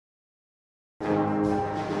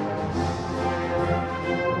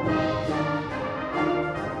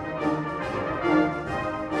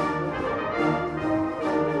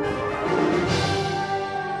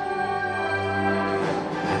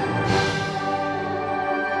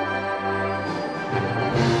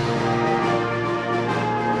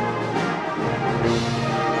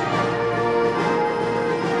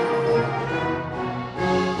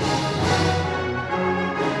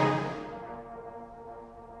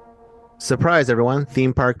Surprise, everyone.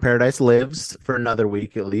 Theme Park Paradise lives for another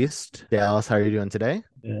week at least. Dallas, how are you doing today?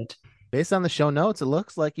 Good. Based on the show notes, it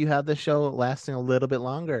looks like you have the show lasting a little bit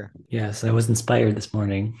longer. Yes, I was inspired this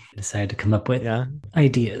morning. I decided to come up with Yeah.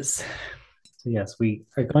 ideas. So yes, we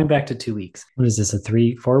are going back to 2 weeks. What is this, a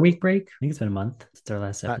 3, 4 week break? I think it's been a month. It's our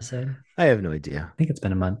last I, episode. I have no idea. I think it's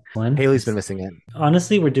been a month. One, Haley's been it's, missing it.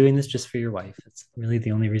 honestly, we're doing this just for your wife. It's really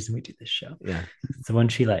the only reason we do this show. Yeah. It's the one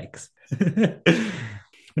she likes.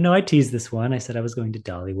 But no, I teased this one. I said I was going to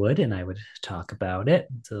Dollywood and I would talk about it.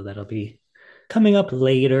 So that'll be coming up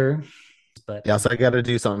later. But Yeah, so I got to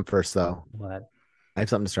do something first, though. what? I have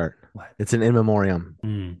something to start. What? It's an in memoriam.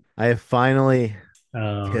 Mm. I have finally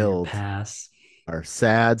Oh, your killed pass. our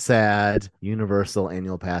sad Universal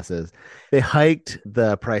annual passes. They hiked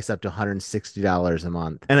the price up to $160 a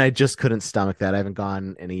month. And I just couldn't stomach that. I haven't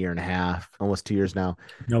gone in a year and a half, almost 2 years now.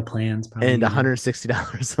 No plans, probably And either.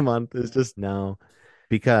 $160 a month is just no,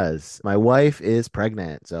 because my wife is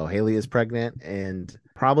pregnant. So Haley is pregnant and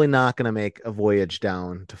probably not going to make a voyage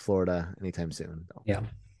down to Florida anytime soon. Yeah.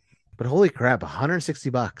 But holy crap,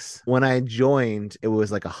 $160. When I joined, it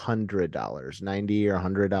was like $100, 90 or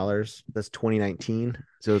 $100. That's 2019.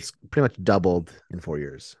 So it's pretty much doubled in 4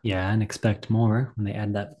 years. Yeah, and expect more when they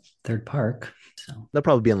add that third park. So, They'll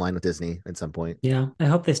probably be in line with Disney at some point. yeah, I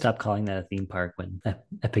hope they stop calling that a theme park when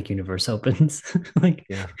Epic Universe opens. Like,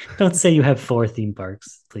 Yeah, don't say you have 4 theme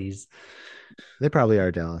parks, please. they probably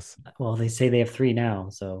are, Dallas. Well, they say they have 3 now,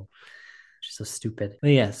 so just so stupid. But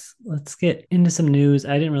yes, let's get into some news.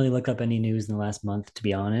 I didn't really look up any news in the last month, to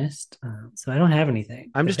be honest. So I don't have anything.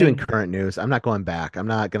 I'm The just doing thing, current news. I'm not going back. I'm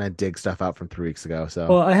not going to dig stuff out from 3 weeks ago. So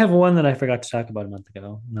well, I have one that I forgot to talk about a month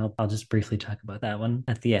ago, and I'll just briefly talk about that one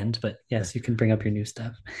at the end. But yes, you can bring up your new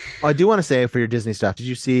stuff. I do want to say for your Disney stuff, did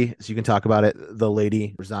you see, so you can talk about it, the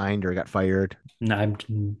lady resigned or got fired? No, I'm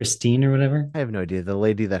Christine or whatever. I have no idea. The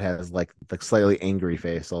lady that has like the slightly angry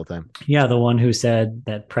face all the time. Yeah, the one who said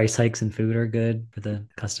that price hikes in food are good for the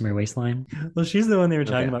customer waistline. Well, she's the one they were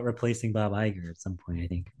talking Okay. about replacing Bob Iger at some point, I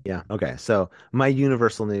think. Yeah. Okay. So my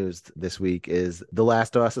Universal news this week is The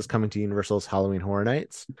Last of Us is coming to Universal's Halloween Horror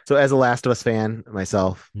Nights. So as a Last of Us fan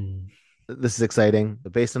myself, Mm. this is exciting.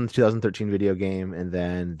 Based on the 2013 video game and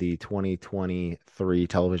then the 2023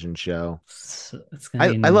 television show. So it's gonna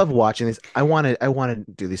I be love watching these. I want to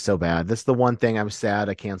do these so bad. That's the one thing I'm sad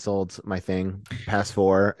I canceled my thing past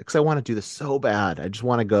four because I want to do this so bad. I just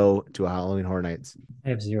want to go to a Halloween Horror Nights. I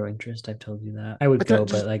have zero interest. I've told you that. I would But that go,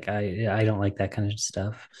 but just like I don't like that kind of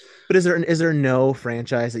stuff. but is there no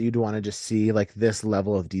franchise that you'd want to just see like this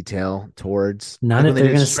level of detail towards? Not Like when if they they're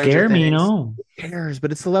did gonna Stranger scare me, Things. no. Who cares?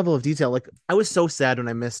 But it's the level of detail. Like I was so sad when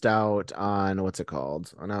I missed out on what's it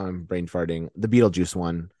called? Oh, now I'm brain farting. The Beetlejuice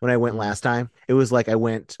one. When I went Mm, last time, it was like I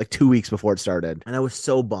went like 2 weeks before it started, and I was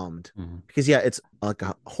so bummed mm. because yeah, it's like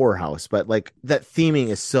a horror house, but like that theming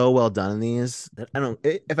is so well done in these that I don't.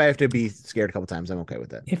 If I have to be scared a couple times, I'm okay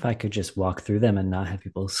with it. If I could just walk through them and not have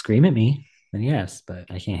people scream at me, then yes, but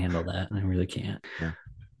I can't handle that. I really can't. Yeah.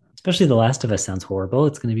 Especially The Last of Us sounds horrible.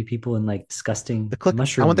 It's going to be people in like The disgusting click. I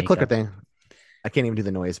mushroom want the clicker makeup. thing. I can't even do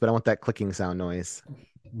the noise, but I want that clicking sound noise.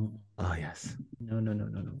 Mm. Oh yes. No, no, no,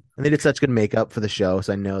 no, no. And they did such good makeup for the show,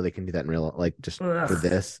 so I know they can do that in real, like just for Ugh,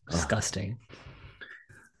 this. Oh, disgusting.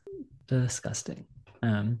 Disgusting.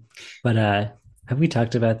 Um, but have we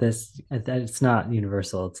talked about this? It's not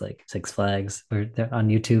Universal, it's like Six Flags, where on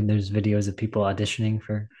YouTube there's videos of people auditioning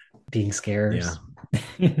for being yeah. scares.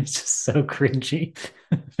 It's just so cringy.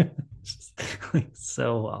 It's just like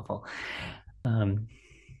so awful. Um,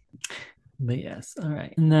 but yes, all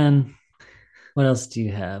right. And then what else do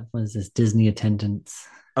you have? What is this Disney attendance?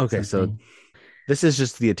 Okay, so Something. this is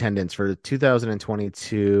just the attendance for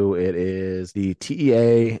 2022. It is the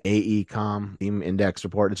TEA AECOM Theme Index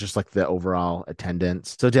report. It's just like the overall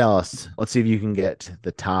attendance. So Dallas, let's see if you can get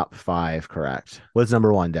the top five correct. What's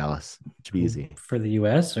number one, Dallas? Should be easy. For the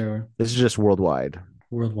US or This is just worldwide.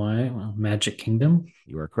 worldwide? Well, Magic Kingdom.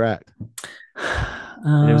 You are correct.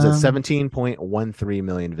 And it was at Um, 17.13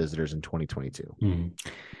 million visitors in 2022. hmm.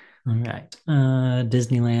 All right.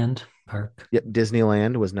 Disneyland Park. Yep,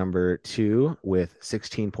 Disneyland was number two with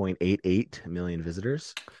 16.88 million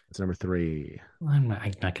visitors. It's number three. I'm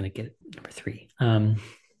not gonna get it. Number three.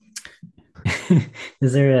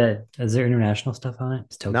 Is there international stuff on it?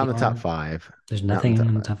 Is Not in Tokyo the on top it? five. There's Not in nothing the top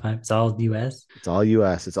in the five. top five. It's all US. It's all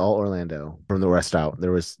US. It's all Orlando from the rest out.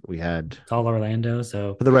 We had It's all Orlando.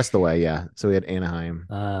 So for the rest of the way, yeah. So we had Anaheim,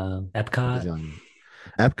 Epcot. Disneyland.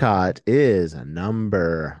 Epcot is a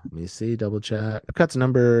number. Let me see, double check. Epcot's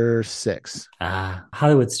number six.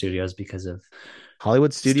 Hollywood Studios because of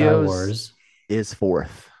Hollywood Star Studios Wars. is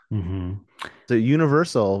fourth. Hmm. So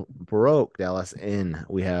Universal broke Dallas in.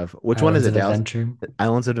 We have which one is Islands it? of Dallas Adventure,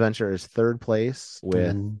 Islands of Adventure is third place and with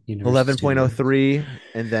then Universal Studios. 11.03,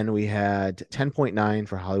 and then we had 10.9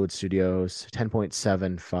 for Hollywood Studios,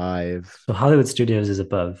 10.75. So Hollywood Studios is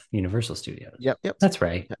above Universal Studios. Yep, yep. That's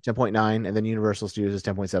right. 10.9, and then Universal Studios is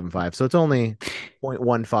 10.75. So it's only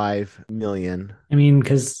 0.15 million. I mean,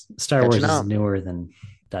 because Star Catching Wars is up. newer than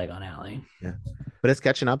Diagon Alley. Yeah. But it's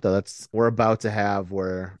catching up though. That's we're about to have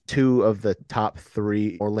where two of the top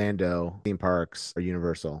three Orlando theme parks are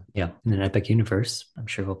Universal. Yeah, in an epic universe, I'm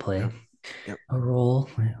sure will play Yep. Yep. a role.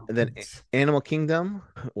 And then Animal Kingdom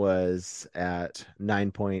was at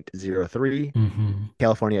 9.03. Mhm.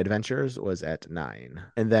 California Adventures was at 9.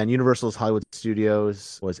 And then Universal's Hollywood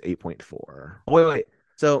Studios was 8.4. Oh, wait.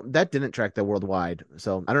 So that didn't track the worldwide.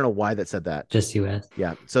 So I don't know why that said that. Just US.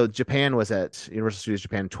 Yeah. So Japan was at Universal Studios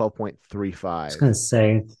Japan I was gonna 12.35.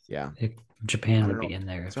 say Yeah. Japan I would don't know. be in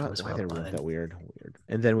there That's if it was why they wrote worldwide. that weird. Weird.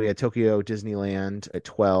 And then we had Tokyo Disneyland at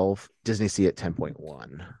 12, Disney Sea at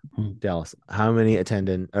 10.1. Hmm. Dallas, how many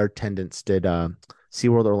attendants did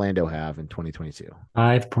SeaWorld Orlando have in 2022?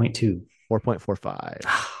 5.2. 4.45.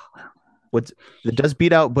 What's that does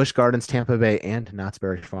beat out Busch Gardens, Tampa Bay, and Knott's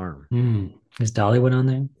Berry Farm. Is Dollywood on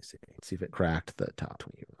there? See if it cracked the top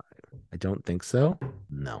 25. I don't think so.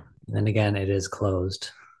 No. And then again, it is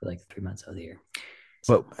closed for like 3 months of the year.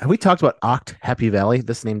 But have we talked about Oct Happy Valley?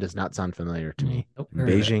 This name does not sound familiar to me. Nope,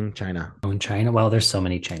 Beijing, China. Oh, in China? Well, there's so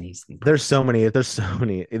many Chinese theme There's parks. so many. There's so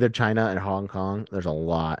many. Either China and Hong Kong. There's a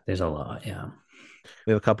lot. There's a lot, yeah.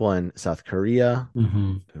 We have a couple in South Korea.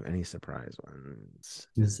 Mm-hmm. Any surprise ones?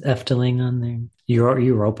 Is Efteling on there?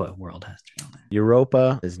 Europa World has to be on there.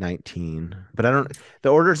 Europa is 19, but I don't. The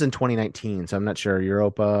order's in 2019, so I'm not sure.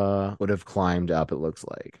 Europa would have climbed up. It looks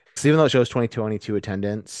like. So even though it shows 2022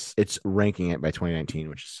 attendance, it's ranking it by 2019,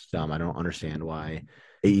 which is dumb. I don't understand why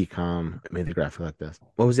AECOM made the graphic like this.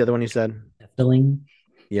 What was the other one you said? Efteling.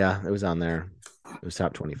 Yeah, it was on there. It was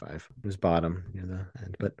top 25. It was bottom near the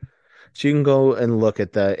end, but. So you can go and look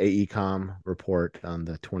at the AECOM report on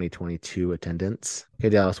the 2022 attendance. Okay,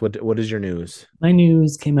 Dallas, what is your news? My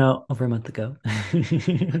news came out over a month ago.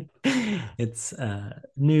 It's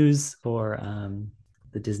news for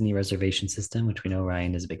the Disney reservation system, which we know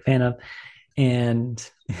Ryan is a big fan of. And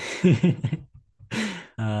they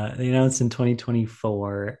announced in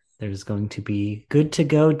 2024 there's going to be good to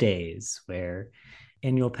go days where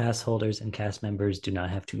annual pass holders and cast members do not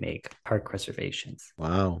have to make park reservations.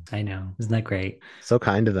 Wow. I know. Isn't that great? So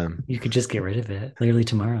kind of them. You could just get rid of it literally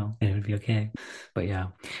tomorrow and it would be okay. But yeah.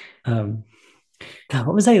 Um, God,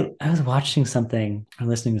 what was I was watching something or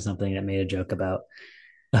listening to something that made a joke about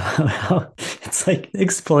how it's like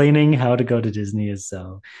explaining how to go to Disney is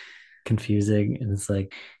so confusing. And it's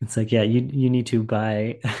like, yeah, you need to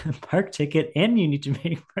buy a park ticket and you need to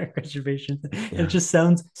make park reservations. Yeah. It just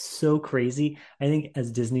sounds so crazy. I think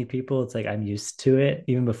as Disney people, it's like I'm used to it.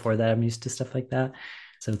 Even before that, I'm used to stuff like that.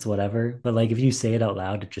 So it's whatever. But like if you say it out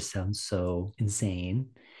loud, it just sounds so insane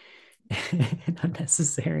and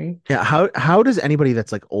unnecessary. Yeah. How does anybody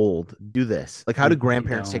that's like old do this? Like how do You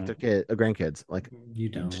grandparents take their grandkids? Like You you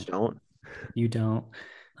just don't. don't. You don't.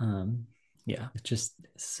 Yeah, it's just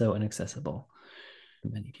so inaccessible for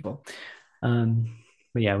many people.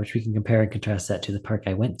 But yeah, which we can compare and contrast that to the park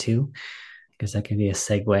I went to, because that can be a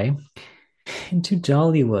segue into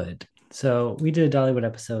Dollywood. So we did a Dollywood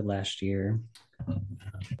episode last year,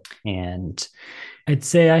 and I'd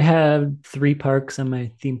say I have 3 parks on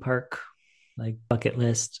my theme park like bucket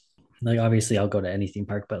list. Like obviously I'll go to any theme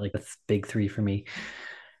park, but like the big 3 for me.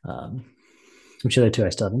 Um, which other 2 I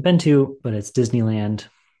still haven't been to, but it's Disneyland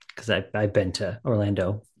because I've been to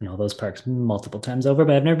Orlando and all those parks multiple times over,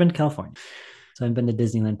 but I've never been to California. So I've been to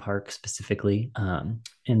Disneyland Park specifically, and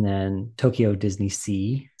then Tokyo Disney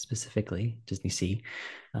Sea specifically, Disney Sea,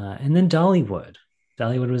 and then Dollywood.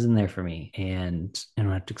 Dollywood was in there for me, and I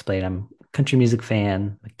don't have to explain. I'm a country music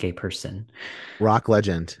fan, a gay person, Rock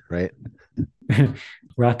legend, right?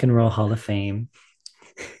 Rock and Roll Hall of Fame,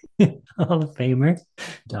 Hall of Famer,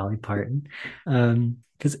 Dolly Parton.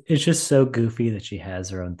 Because it's just so goofy that she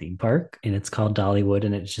has her own theme park and it's called Dollywood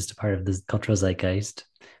and it's just a part of the cultural zeitgeist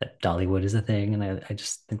that Dollywood is a thing. And I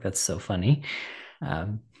just think that's so funny.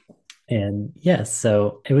 Um, and yes,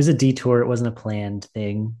 so it was a detour. It wasn't a planned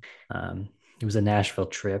thing. It was a Nashville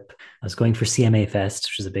trip. I was going for CMA Fest,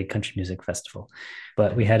 which is a big country music festival,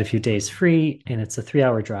 but we had a few days free and it's a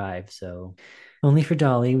 3-hour drive. So only for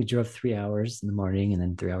Dolly, we drove 3 hours in the morning and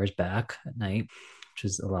then 3 hours back at night, which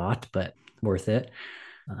is a lot, but worth it.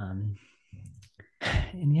 Um,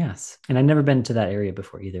 and yes, and I've never been to that area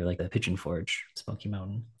before either, like the Pigeon Forge, Smoky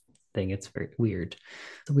Mountain thing. It's very weird.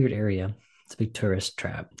 It's a weird area. It's a big tourist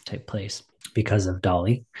trap type place. because of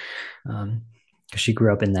Dolly, because she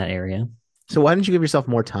grew up in that area. So why didn't you give yourself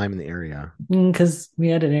more time in the area? Because we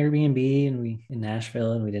had an Airbnb and we in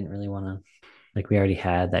Nashville, and we didn't really want to, like, we already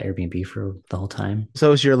had that Airbnb for the whole time. So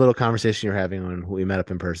was your little conversation you're having when we met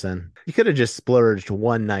up in person? You could have just splurged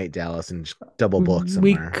one night, Dallas, and just double booked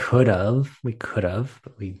We somewhere. could have,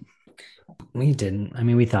 but we didn't. I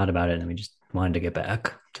mean, we thought about it and we just wanted to get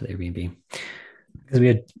back to the Airbnb because we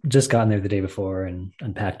had just gotten there the day before and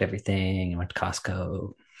unpacked everything and went to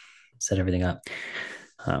Costco, set everything up.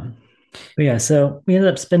 Um, but yeah, so we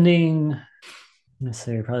ended up spending, let's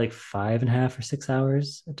say, probably like 5.5 or 6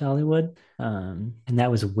 hours at Dollywood. And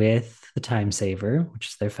that was with the time saver, which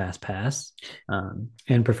is their fast pass,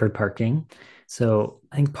 and preferred parking. So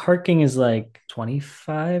I think parking is like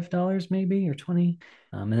 $25 maybe, or 20.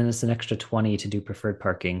 And then it's an extra 20 to do preferred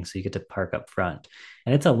parking. So you get to park up front.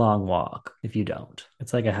 And it's a long walk if you don't.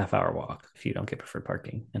 It's like a half-hour walk if you don't get preferred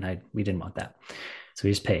parking. And we didn't want that. So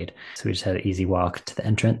we just paid. So we just had an easy walk to the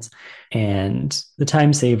entrance. And the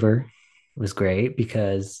time saver was great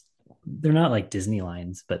because they're not like Disney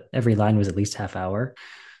lines, but every line was at least half hour,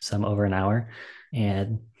 some over an hour.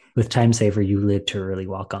 And with time saver, you literally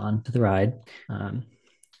walk on to the ride.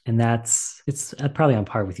 And it's probably on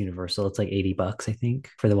par with Universal. It's like $80, I think,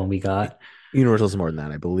 for the one we got. Universal's more than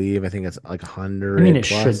that, I believe. I think it's like I mean, 100 it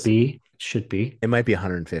should plus. be. It should be. It might be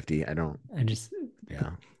 150. I don't. I just Yeah.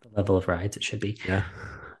 the level of rides it should be. Yeah.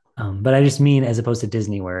 But I just mean as opposed to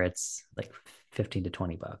Disney where it's like 15 to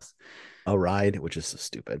 $20. A ride, which is so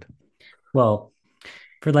stupid. Well,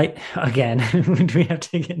 for like again, do we have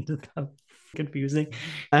to get into the confusing?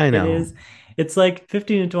 I It know. is. It's like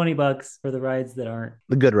 15 to $20 for the rides that aren't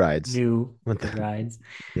The good rides. new What good the, rides.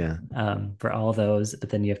 yeah. For all those, but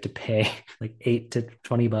then you have to pay like $8 to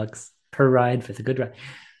 $20 per ride for the good ride.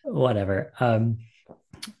 Whatever.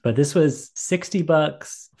 But this was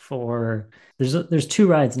 $60 for there's two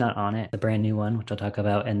rides not on it. The brand new one, which I'll talk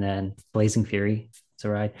about, and then Blazing Fury. It's a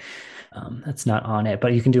ride. That's not on it,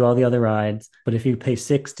 but you can do all the other rides. But if you pay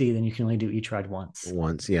 60, then you can only do each ride once.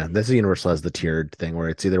 Once. Yeah. This Universal has the tiered thing where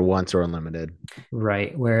it's either once or unlimited.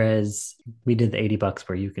 Right. Whereas we did the $80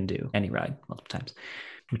 where you can do any ride multiple times,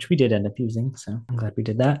 which we did end up using. So I'm glad we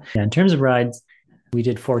did that. Yeah, in terms of rides, we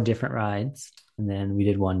did 4 different rides and then we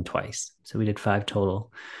did one twice. So we did 5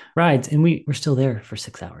 total rides and we were still there for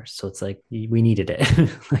 6 hours. So it's like we needed it.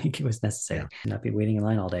 Like it was necessary. Yeah. Not be waiting in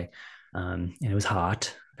line all day. And it was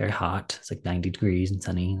hot, very hot. It's like 90 degrees and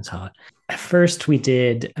sunny. It's hot. At first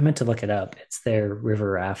I meant to look it up. It's their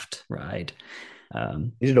river raft ride.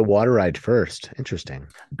 You did a water ride first. Interesting.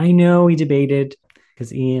 I know we debated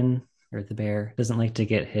because Ian or the bear doesn't like to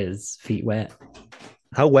get his feet wet.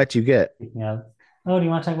 How wet you get? Yeah. Oh, do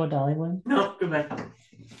you want to talk about Dollywood? No, go back.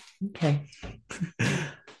 Okay.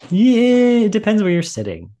 Yeah, it depends where you're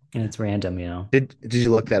sitting, and it's random, you know. Did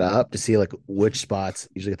you look that up to see like which spots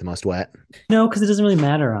usually get the most wet? No, because it doesn't really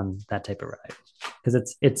matter on that type of ride,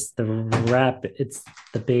 because it's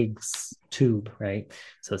the big tube, right?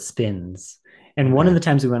 So it spins. And one of the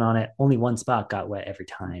times we went on it, only one spot got wet every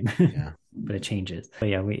time. Yeah. But it changes. But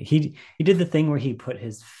yeah, he did the thing where he put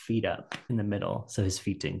his feet up in the middle so his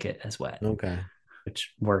feet didn't get as wet, Okay.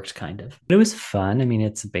 which worked kind of. But it was fun. I mean,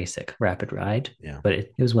 it's a basic rapid ride, Yeah. but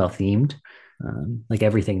it was well themed. Like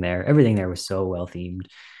everything there was so well themed.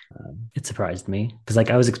 It surprised me because like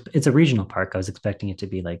it's a regional park. I was expecting it to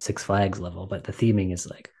be like Six Flags level, but the theming is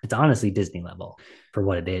like it's honestly Disney level for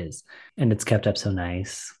what it is, and it's kept up so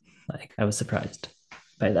nice. Like I was surprised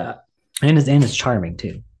by that, and it's charming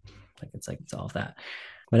too. Like it's all of that.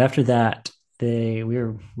 But after that, we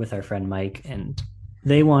were with our friend Mike, and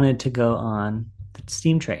they wanted to go on the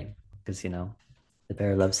steam train because the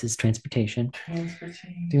bear loves his transportation.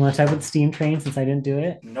 Transportation. Do you want to talk about the steam train since I didn't do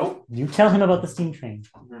it? Nope. You tell him about the steam train.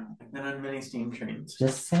 I've been on many steam trains.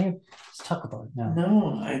 Just talk about it. No.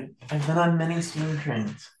 No, I've been on many steam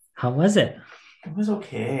trains. How was it? It was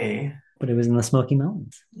okay. But it was in the Smoky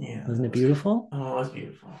Mountains. Yeah. Wasn't it beautiful? Oh, it was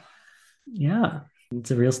beautiful. Yeah.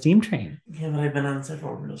 It's a real steam train. Yeah, but I've been on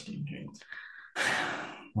several real steam trains.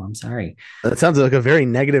 Well, I'm sorry. That sounds like a very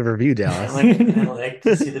negative review, I Dallas. like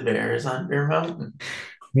to see the bears on Bear Mountain.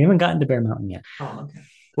 We haven't gotten to Bear Mountain yet. Oh, okay.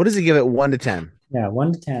 What does he give it 1 to 10? Yeah,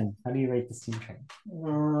 1 to 10. How do you rate the steam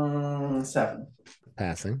train? 7.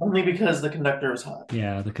 Passing. Only because the conductor was hot.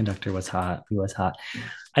 Yeah, the conductor was hot. He was hot.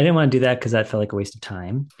 I didn't want to do that because that felt like a waste of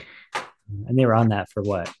time. And they were on that for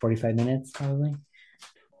what, 45 minutes probably?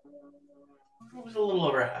 It was a little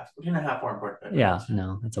over half, between a half hour and 45 Yeah, minutes.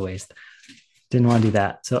 no, that's a waste. Didn't want to do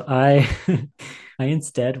that. So I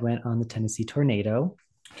instead went on the Tennessee Tornado,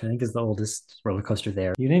 which I think is the oldest roller coaster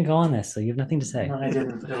there. You didn't go on this, so you have nothing to say. No, I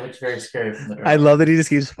didn't, but it looks very scary from the I drone. love that he just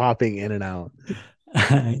keeps popping in and out.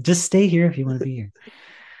 Just stay here if you want to be here.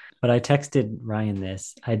 But I texted Ryan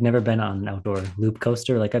this. I'd never been on an outdoor loop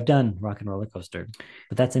coaster. Like I've done rock and roller coaster,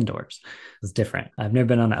 but that's indoors. It's different. I've never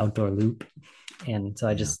been on an outdoor loop. And so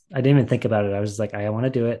I didn't even think about it. I was just like, I want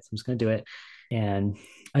to do it. So I'm just going to do it. And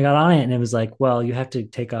I got on it and it was like, well, you have to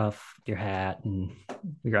take off your hat and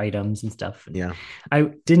your items and stuff. And Yeah.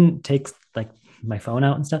 I didn't take like my phone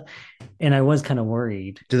out and stuff. And I was kind of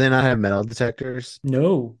worried. Do they not have metal detectors?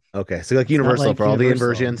 No, Okay, so like it's not Universal like for all the Universal.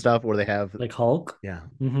 inversion stuff where they have Like Hulk. yeah.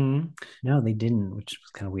 No, they didn't, which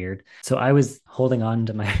was kind of weird. So I was holding on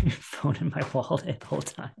to my phone in my wallet the whole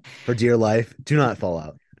time. For dear life, do not fall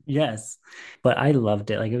out. Yes, but I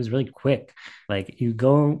loved it. Like it was really quick. Like you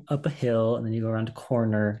go up a hill and then you go around a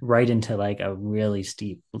corner right into like a really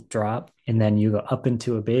steep drop, and then you go up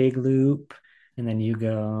into a big loop, and then you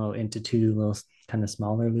go into two little kind of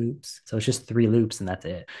smaller loops. So it's just three loops and that's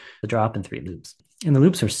it. The drop and three loops. And the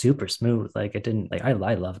loops are super smooth. Like it didn't like I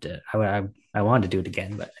loved it. I wanted to do it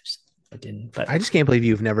again, but I didn't. But I just can't believe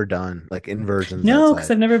you've never done like inversions no,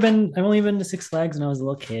 because outside. I've only been to Six Flags when I was a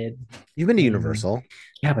little kid. You've been to And- Universal.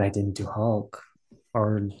 Yeah, but I didn't do Hulk.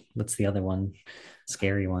 Or what's the other one?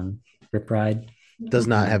 Scary one. Rip Ride. Does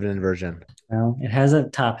not have an inversion. Well, it has a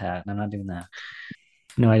top hat, and I'm not doing that.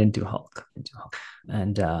 No, I didn't do Hulk.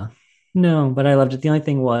 And no, but I loved it. The only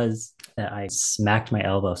thing was that I smacked my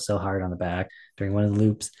elbow so hard on the back during one of the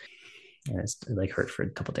loops. And it like hurt for a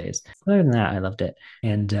couple days. Other than that, I loved it.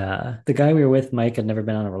 And the guy we were with, Mike, had never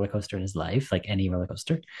been on a roller coaster in his life, like any roller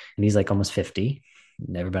coaster. And he's like almost 50,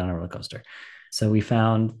 never been on a roller coaster. So we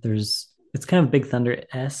found it's kind of Big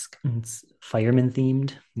Thunder-esque. It's fireman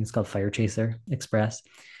themed. It's called Fire Chaser Express.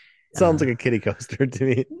 Sounds like a kiddie coaster to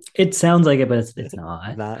me. It sounds like it, but it's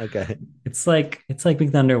not. Not okay. It's like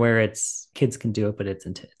Big Thunder where it's kids can do it, but it's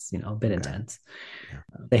intense, a bit intense. Yeah.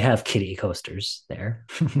 They have kiddie coasters there.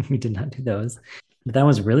 We did not do those. But that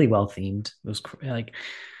was really well themed. It was like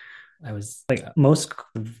I was like most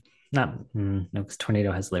not no, because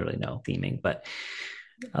Tornado has literally no theming, but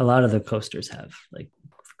a lot of the coasters have like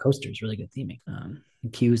really good theming,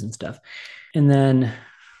 cues and stuff. And then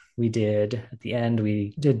we did at the end,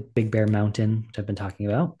 we did Big Bear Mountain, which I've been talking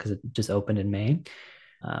about because it just opened in May.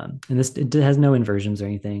 And it has no inversions or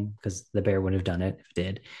anything because the bear would have done it if it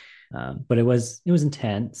did. But it was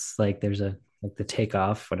intense. Like there's like the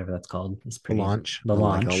takeoff, whatever that's called. It's pretty launch. The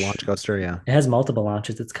launch. Like a launch coaster, yeah. It has multiple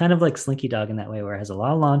launches. It's kind of like Slinky Dog in that way, where it has a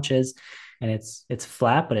lot of launches and it's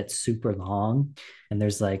flat, but it's super long. And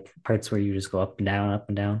there's like parts where you just go up and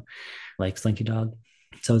down, like Slinky Dog.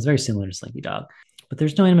 So it's very similar to Slinky Dog. But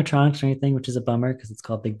there's no animatronics or anything, which is a bummer because it's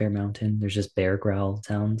called Big Bear Mountain. There's just bear growl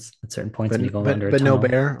sounds at certain points when you go under a tunnel. But no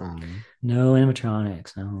bear? Oh. No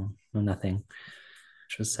animatronics. No, nothing.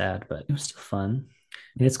 Which was sad, but it was still fun.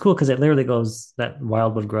 And it's cool because it literally goes, that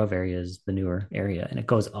Wildwood Grove area is the newer area, and it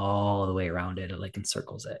goes all the way around it. It like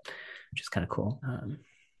encircles it, which is kind of cool.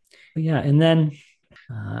 But yeah, and then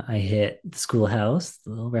I hit the schoolhouse,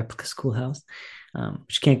 the little replica schoolhouse,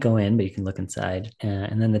 which you can't go in, but you can look inside.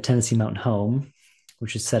 And then the Tennessee Mountain Home,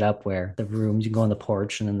 which is set up where the rooms, you can go on the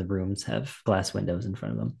porch and then the rooms have glass windows in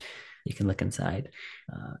front of them. You can look inside.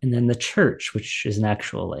 And then the church, which is an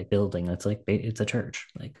actual like building. That's like, it's a church,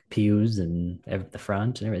 like pews and the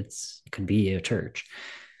front. And it could be a church,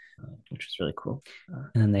 which is really cool.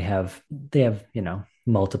 And then they have,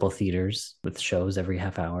 multiple theaters with shows every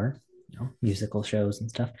half hour, musical shows and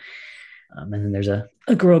stuff. And then there's a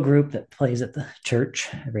girl group that plays at the church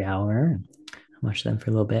every hour. I watch them for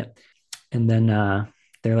a little bit. And then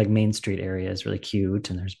their like Main Street area is really cute.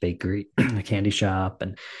 And there's bakery, a candy shop,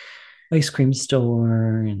 and ice cream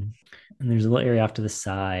store. And there's a little area off to the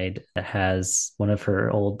side that has one of her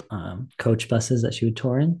old coach buses that she would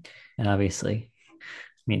tour in. And obviously,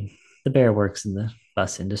 I mean, the bear works in the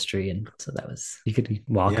bus industry. And so you could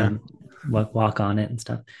walk on it and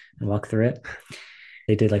stuff and walk through it.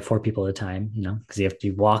 They did like 4 people at a time, because you have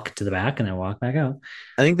to walk to the back and then walk back out.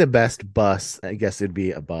 I think the best bus, I guess it'd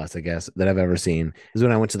be a bus, that I've ever seen is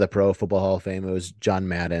when I went to the Pro Football Hall of Fame. It was John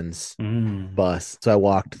Madden's bus. So I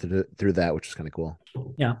walked through that, which was kind of cool.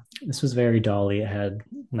 Yeah. This was very Dolly. It had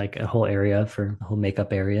like a whole area for a whole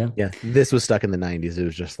makeup area. Yeah. This was stuck in the 90s. It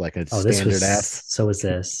was just like a standard ass. So was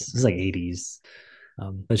this. This is like 80s.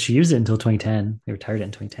 But she used it until 2010. They retired it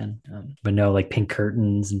in 2010. But no, like pink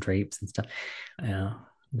curtains and drapes and stuff. Yeah,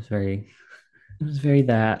 it was very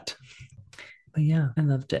that. But yeah, I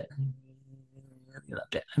loved it.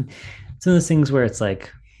 It's one of those things where it's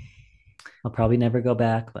like, I'll probably never go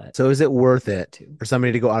back, but So is it worth it too. for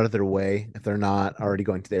somebody to go out of their way if they're not already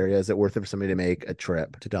going to the area? Is it worth it for somebody to make a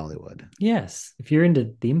trip to Dollywood? Yes, if you're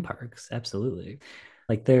into theme parks, absolutely.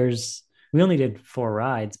 Like we only did 4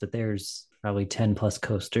 rides, but there's probably 10 plus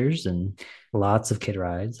coasters and lots of kid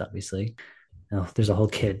rides, obviously. There's a whole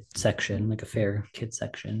kid section, like a fair kid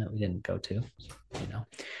section that we didn't go to, you know.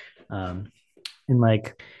 And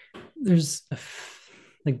like there's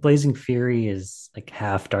like Blazing Fury is like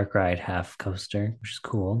half dark ride, half coaster, which is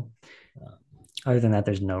cool. Uh, Other than that,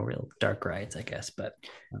 there's no real dark rides, I guess. But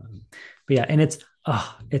yeah, and it's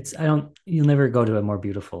I don't you'll never go to a more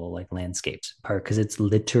beautiful like landscaped park because it's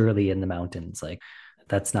literally in the mountains. Like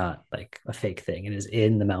that's not like a fake thing. It is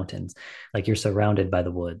in the mountains. Like you're surrounded by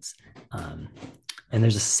the woods. Um, and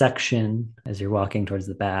there's a section as you're walking towards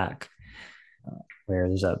the back where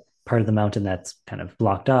there's a part of the mountain that's kind of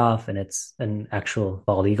blocked off and it's an actual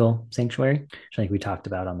bald eagle sanctuary, which I think we talked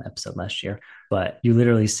about on the episode last year. But you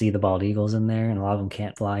literally see the bald eagles in there, and a lot of them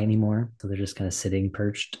can't fly anymore. So they're just kind of sitting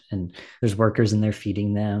perched, and there's workers in there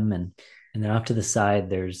feeding them. And then off to the side,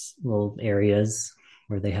 there's little areas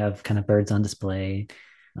where they have kind of birds on display,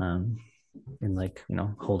 um, and like,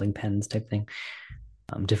 holding pens type thing.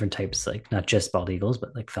 Different types, like not just bald eagles,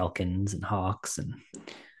 but like falcons and hawks and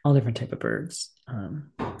all different type of birds,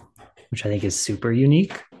 which I think is super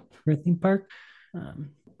unique for a theme park,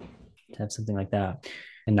 to have something like that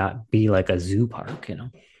and not be like a zoo park,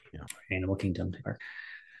 Animal Kingdom park.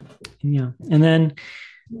 Yeah, and then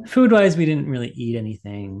food wise, we didn't really eat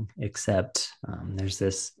anything except there's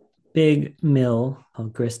this big mill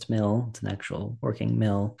called Grist Mill. It's an actual working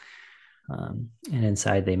mill. And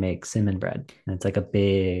inside they make cinnamon bread, and it's like a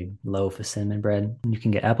big loaf of cinnamon bread. And you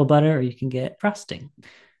can get apple butter or you can get frosting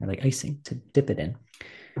or like icing to dip it in.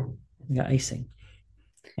 We got icing,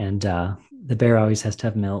 and the bear always has to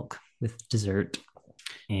have milk with dessert,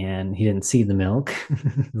 and he didn't see the milk,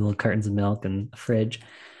 the little cartons of milk in the fridge.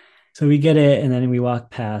 So we get it, and then we walk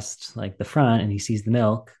past like the front, and he sees the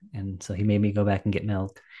milk, and so he made me go back and get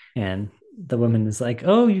milk. And the woman is like,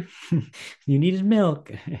 "Oh, you you needed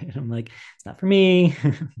milk," and I'm like, "It's not for me,"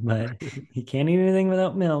 but he can't eat anything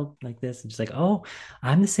without milk like this. And she's like, "Oh,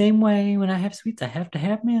 I'm the same way. When I have sweets, I have to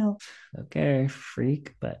have milk." Okay,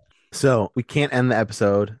 freak, but So we can't end the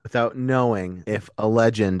episode without knowing if a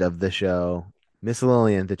legend of the show, Miss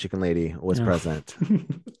Lillian, the chicken lady, was no. present.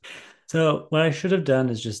 So what I should have done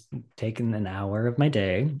is just taken an hour of my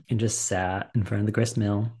day and just sat in front of the grist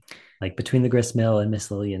mill, like between the grist mill and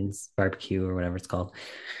Miss Lillian's barbecue or whatever it's called,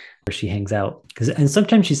 where she hangs out. And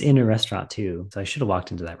sometimes she's in a restaurant too. So I should have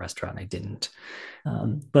walked into that restaurant. I didn't.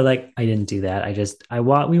 But like I didn't do that.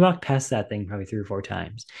 We walked past that thing probably 3 or 4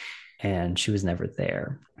 times, and she was never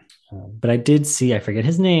there. But I did see, I forget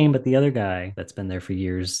his name, but the other guy that's been there for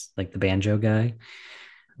years, like the banjo guy.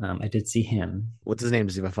 I did see him. What's his name?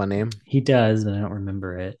 Does he have a fun name? He does, but I don't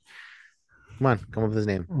remember it. Come up with his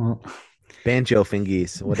name. Well, Banjo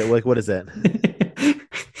Fingies. What is it?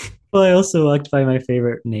 well, I also walked by my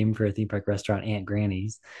favorite name for a theme park restaurant, Aunt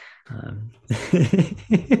Granny's.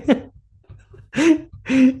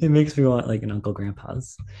 It makes me want like an Uncle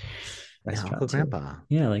Grandpa's restaurant. Uncle too. Grandpa.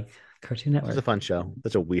 Yeah, like Cartoon Network. It's a fun show.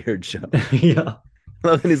 Such a weird show. Yeah.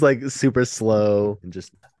 And he's like super slow and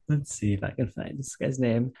just. Let's see if I can find this guy's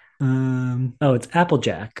name. Oh, it's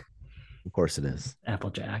Applejack. Of course it is.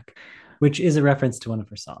 Applejack, which is a reference to one of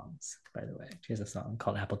her songs, by the way. She has a song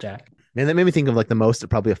called Applejack. Man, that made me think of like the most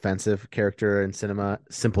probably offensive character in cinema,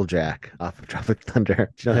 Simple Jack off of Tropic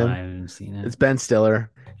Thunder. Do you know No, him? I haven't seen it. It's Ben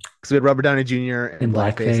Stiller. Because we had Robert Downey Jr. In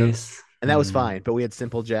blackface. And that was fine. But we had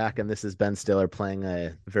Simple Jack, and this is Ben Stiller playing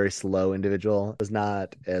a very slow individual. It was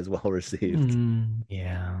not as well received.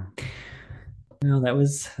 Yeah. No, that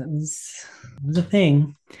was a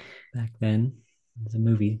thing back then. It was a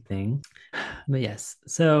movie thing. But yes.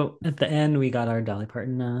 So at the end we got our Dolly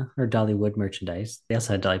Parton or Dollywood merchandise. They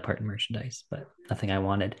also had Dolly Parton merchandise, but nothing I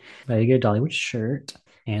wanted. But I get a Dollywood shirt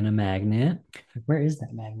and a magnet. Where is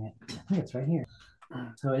that magnet? I think it's right here.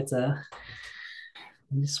 So let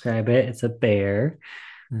me describe it. It's a bear.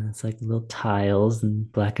 And it's like little tiles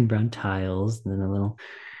and black and brown tiles, and then a little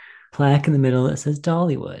plaque in the middle that says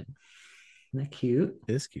Dollywood. Isn't that cute?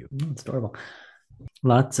 It is cute. It's adorable.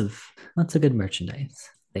 Lots of good merchandise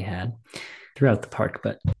they had throughout the park,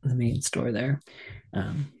 but the main store there.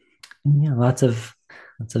 Yeah, lots of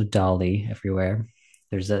Dolly everywhere.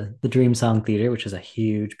 There's the Dream Song Theater, which is a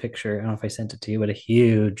huge picture. I don't know if I sent it to you, but a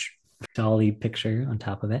huge Dolly picture on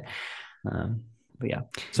top of it. But yeah.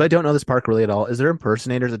 So I don't know this park really at all. Is there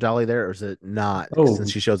impersonators of Dolly there, or is it not? Oh,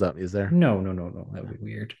 Since she shows up, is there? No. That would be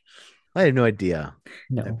weird. I have no idea.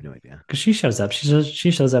 No, I have no idea. because she shows up.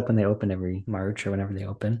 She shows up when they open every March or whenever they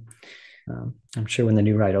open. I'm sure when the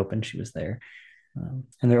new ride opened, she was there.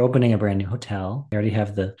 And they're opening a brand new hotel. They already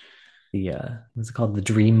have the what's it called, the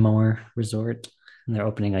Dreammore Resort, and they're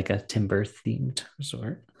opening like a timber themed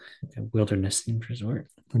resort, like a wilderness themed resort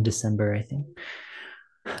in December, I think.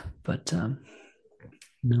 But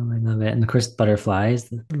no, I love it. And of course, butterflies,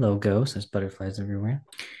 the logo, so there's butterflies everywhere.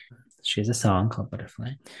 She has a song called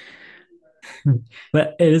Butterfly.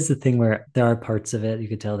 But it is the thing where there are parts of it you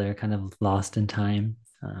could tell they're kind of lost in time.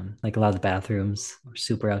 Like a lot of the bathrooms are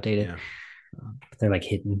super outdated. Yeah. But they're like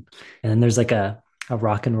hidden. And then there's like a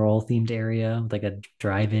rock and roll themed area with like a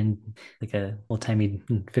drive-in, like a old-timey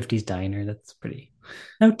 50s diner that's pretty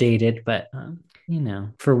outdated, but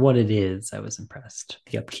for what it is, I was impressed.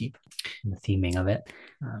 The upkeep and the theming of it.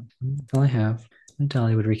 That's all I have. A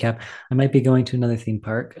Dollywood recap. I might be going to another theme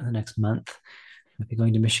park in the next month. I'll be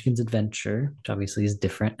going to Michigan's Adventure, which obviously is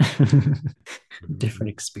different, different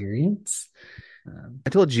experience. I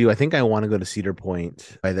told you, I think I want to go to Cedar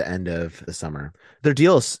Point by the end of the summer. Their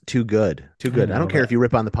deal is too good. Too good. I don't care if you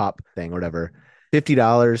rip on the pop thing or whatever.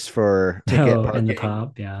 $50 for ticket, and the parking,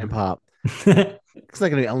 pop, yeah. and pop. It's not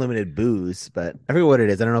going to be unlimited booze, but I forget what it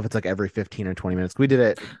is. I don't know if it's like every 15 or 20 minutes. We did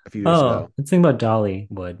it a few years ago. The thing about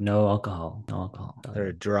Dollywood, no alcohol. No alcohol.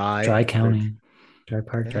 They're dry county. Dry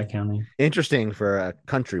park, dry county. Interesting for a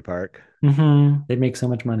country park. They'd make so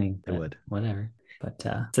much money. They would. Whatever. But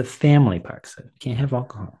it's a family park, so you can't have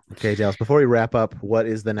alcohol. Okay, Dallas, before we wrap up, what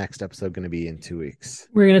is the next episode going to be in 2 weeks?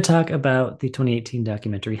 We're going to talk about the 2018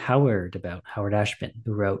 documentary Howard, about Howard Ashman,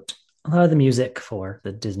 who wrote a lot of the music for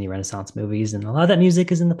the Disney Renaissance movies, and a lot of that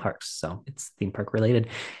music is in the parks, so it's theme park related.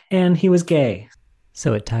 And he was gay.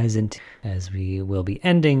 So it ties into, as we will be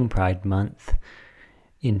ending Pride Month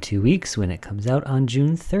in 2 weeks when it comes out on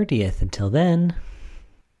June 30th. Until then,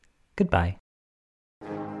 goodbye.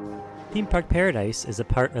 Theme Park Paradise is a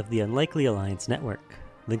part of the Unlikely Alliance network.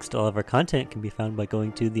 Links to all of our content can be found by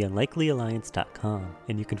going to theunlikelyalliance.com.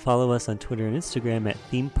 And you can follow us on Twitter and Instagram at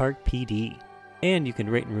ThemeParkPD. And you can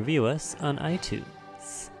rate and review us on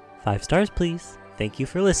iTunes. 5 stars, please. Thank you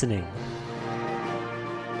for listening.